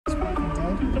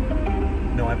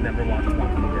never watched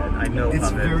Walking Dead. I know It's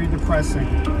of it. very depressing.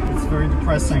 It's very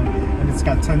depressing, and it's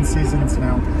got 10 seasons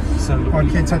now. So Oh, I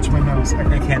can't touch my nose. you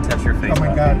can't touch your face. Oh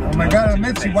my god! Oh my god! I'm Touching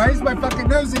your itchy. face. Why is my fucking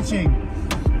nose itching?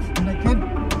 And I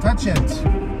can't touch it.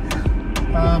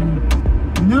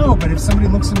 No, but if somebody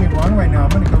looks at me wrong right now, I'm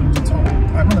gonna go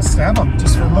and I'm gonna stab them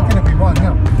just for looking at me wrong.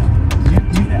 No,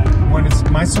 when it's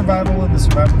my survival and the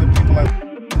survival of the people,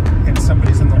 and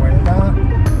somebody's in the way of that,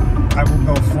 I will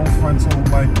go full frontal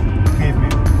like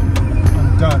caveman.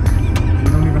 I'm done. We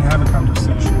don't even have a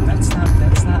conversation. That's not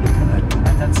good.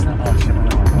 That's not. Oh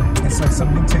shit! It's like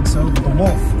something takes over. The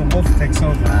wolf takes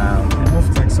over. The wolf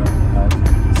takes over.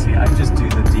 Okay. See, I just do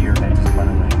the deer and just run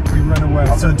away. We run away.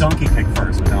 Also, donkey kick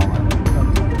first, but don't let me.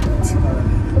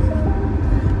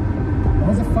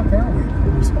 Where the fuck are we?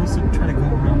 We're supposed to try to go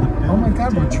around the building. Oh my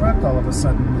god, we're trapped all of a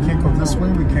sudden. We can't go this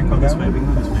way, we can't go this that way. way. We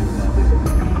can go this way.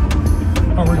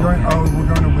 Oh, we're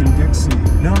going to Winn-Dixie.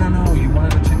 No. You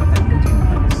wanted to check out that Indian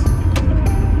place.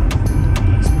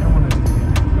 We don't want to do the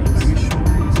Indian place. Are you sure?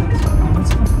 You said so?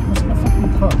 Let's go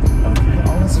fucking cook. Okay.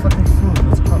 All this fucking food,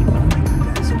 let's cook. Oh my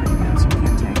goodness, we got some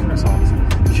cantankerous all this.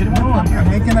 You should have No,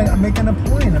 I'm making a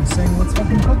point. I'm saying let's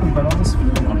fucking cook. We got all this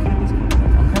food. Okay, let's go.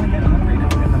 I'm kind of getting hungry now. I'm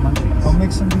getting the munchies. I'll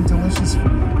make something delicious for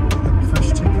you. The fresh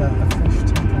tikka.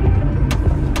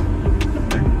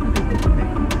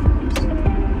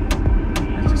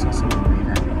 I just saw someone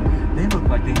read that. They look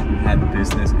like they haven't had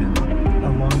business in A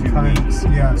long 2 time. weeks.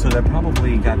 Yeah. So they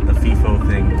probably got the FIFA